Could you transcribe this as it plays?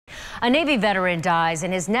A Navy veteran dies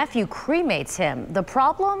and his nephew cremates him. The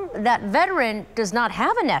problem? That veteran does not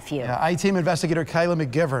have a nephew. Yeah, I-Team investigator Kyla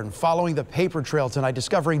McGivern following the paper trail tonight,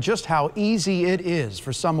 discovering just how easy it is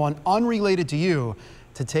for someone unrelated to you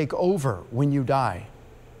to take over when you die.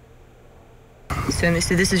 So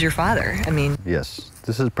this is your father, I mean. Yes,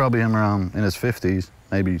 this is probably him around in his 50s,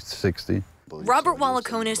 maybe 60. Robert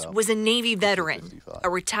Wallakonis was a Navy veteran, a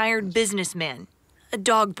retired businessman, a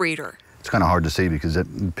dog breeder. It's kind of hard to see because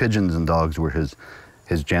pigeons and dogs were his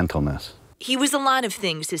gentleness. He was a lot of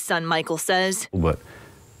things, his son Michael says. But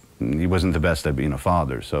he wasn't the best at being a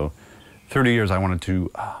father. So 30 years I wanted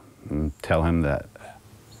to tell him that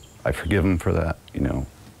I forgive him for that, you know,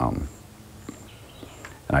 and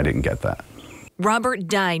I didn't get that. Robert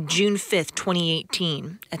died June 5th,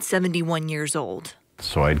 2018, at 71 years old.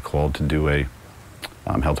 So I'd called to do a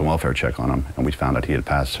health and welfare check on him, and we found out he had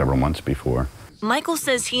passed several months before. Michael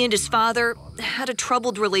says he and his father had a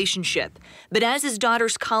troubled relationship, but as his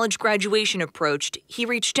daughter's college graduation approached, he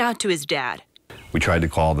reached out to his dad. We tried to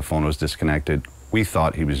call, the phone was disconnected. We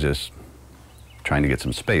thought he was just trying to get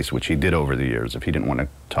some space, which he did over the years. If he didn't want to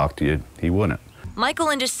talk to you, he wouldn't. Michael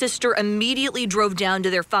and his sister immediately drove down to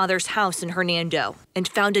their father's house in Hernando and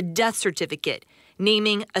found a death certificate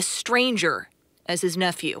naming a stranger as his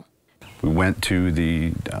nephew. We went to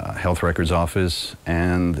the health records office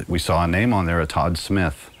and we saw a name on there, a Todd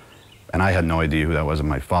Smith. And I had no idea who that was, and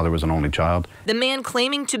my father was an only child. The man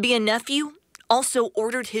claiming to be a nephew also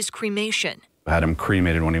ordered his cremation. I had him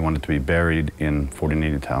cremated when he wanted to be buried in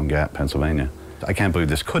 1480 Town Gap, Pennsylvania. I can't believe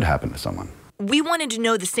this could happen to someone. We wanted to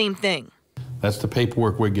know the same thing. That's the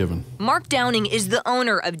paperwork we're given. Mark Downing is the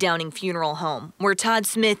owner of Downing Funeral Home, where Todd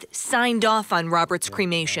Smith signed off on Robert's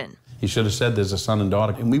cremation. He should have said there's a son and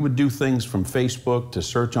daughter. And we would do things from Facebook to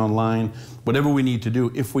search online, whatever we need to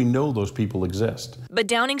do if we know those people exist. But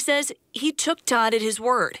Downing says he took Todd at his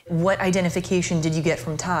word. What identification did you get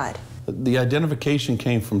from Todd? The identification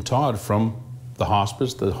came from Todd from the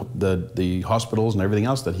hospice, the hospitals and everything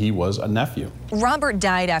else, that he was a nephew. Robert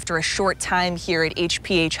died after a short time here at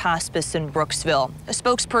HPH Hospice in Brooksville. A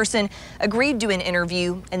spokesperson agreed to an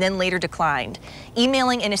interview and then later declined,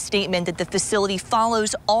 emailing in a statement that the facility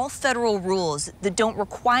follows all federal rules that don't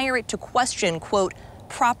require it to question, quote,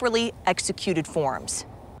 properly executed forms.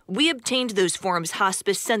 We obtained those forms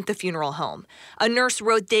hospice sent the funeral home. A nurse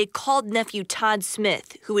wrote they called nephew Todd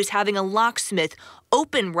Smith, who is having a locksmith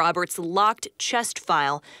open Robert's locked chest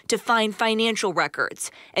file to find financial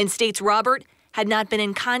records, and states Robert had not been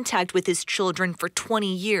in contact with his children for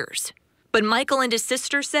 20 years. But Michael and his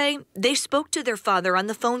sister say they spoke to their father on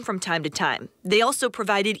the phone from time to time. They also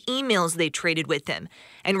provided emails they traded with him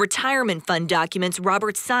and retirement fund documents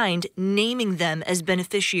Robert signed naming them as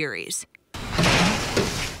beneficiaries.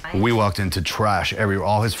 We walked into trash everywhere.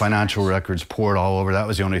 All his financial records poured all over. That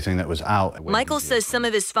was the only thing that was out. Michael says some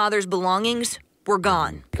of his father's belongings were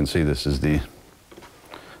gone. You can see this is the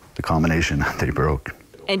combination that they broke.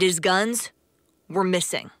 And his guns were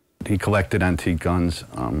missing. He collected antique guns.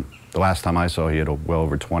 The last time I saw, he had well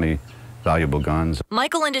over 20 valuable guns.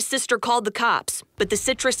 Michael and his sister called the cops, but the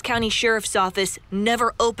Citrus County Sheriff's Office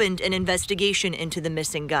never opened an investigation into the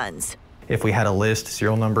missing guns. If we had a list,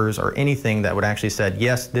 serial numbers, or anything that would actually said,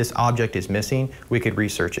 yes, this object is missing, we could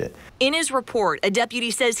research it. In his report, a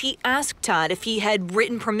deputy says he asked Todd if he had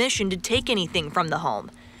written permission to take anything from the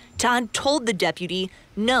home. Todd told the deputy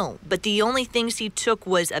no, but the only things he took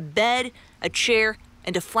was a bed, a chair,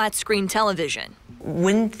 and a flat-screen television.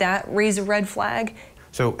 Wouldn't that raise a red flag?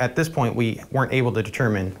 So at this point, we weren't able to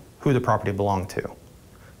determine who the property belonged to.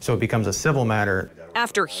 So it becomes a civil matter.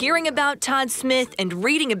 After hearing about Todd Smith and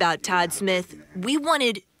reading about Todd Smith, we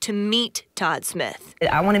wanted to meet Todd Smith.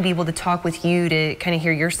 I want to be able to talk with you to kind of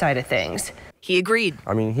hear your side of things. He agreed.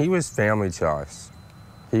 I mean, he was family to us.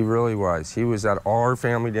 He really was. He was at all our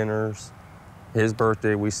family dinners. His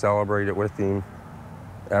birthday, we celebrated with him.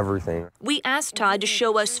 Everything. We asked Todd to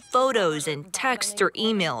show us photos and texts or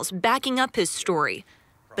emails backing up his story,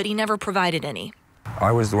 but he never provided any.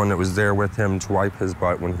 I was the one that was there with him to wipe his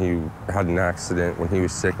butt when he had an accident, when he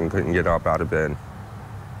was sick and couldn't get up out of bed.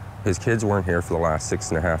 His kids weren't here for the last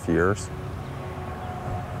 6.5 years.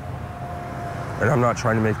 And I'm not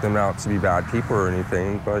trying to make them out to be bad people or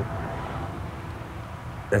anything, but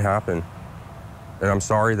it happened. And I'm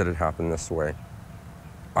sorry that it happened this way.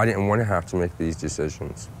 I didn't want to have to make these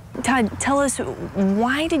decisions. Todd, tell us,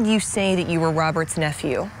 why did you say that you were Robert's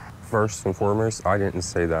nephew? First and foremost, I didn't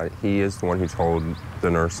say that. He is the one who told the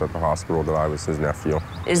nurse at the hospital that I was his nephew.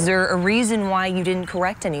 Is there a reason why you didn't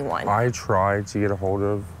correct anyone? I tried to get a hold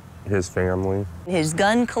of his family. His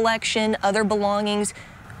gun collection, other belongings,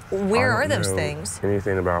 where are those things?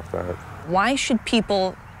 Anything about that. Why should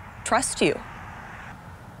people trust you.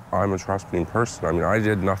 I'm a trusting person. I mean, I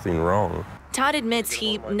did nothing wrong. Todd admits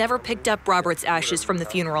he never picked up Robert's ashes from the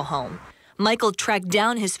funeral home. Michael tracked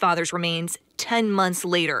down his father's remains 10 months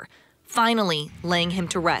later, finally laying him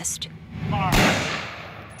to rest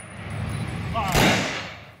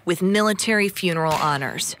with military funeral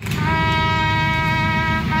honors.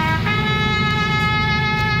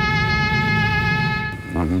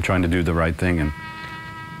 I'm trying to do the right thing and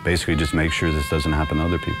basically just make sure this doesn't happen to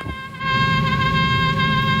other people.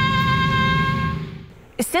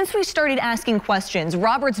 Since we started asking questions,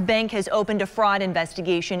 Robert's bank has opened a fraud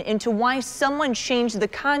investigation into why someone changed the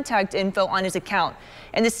contact info on his account.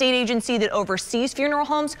 And the state agency that oversees funeral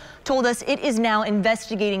homes told us it is now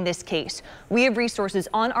investigating this case. We have resources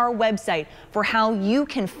on our website for how you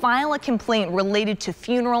can file a complaint related to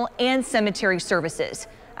funeral and cemetery services.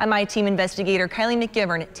 I'm my team investigator, Kylie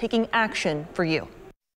McGivern, taking action for you.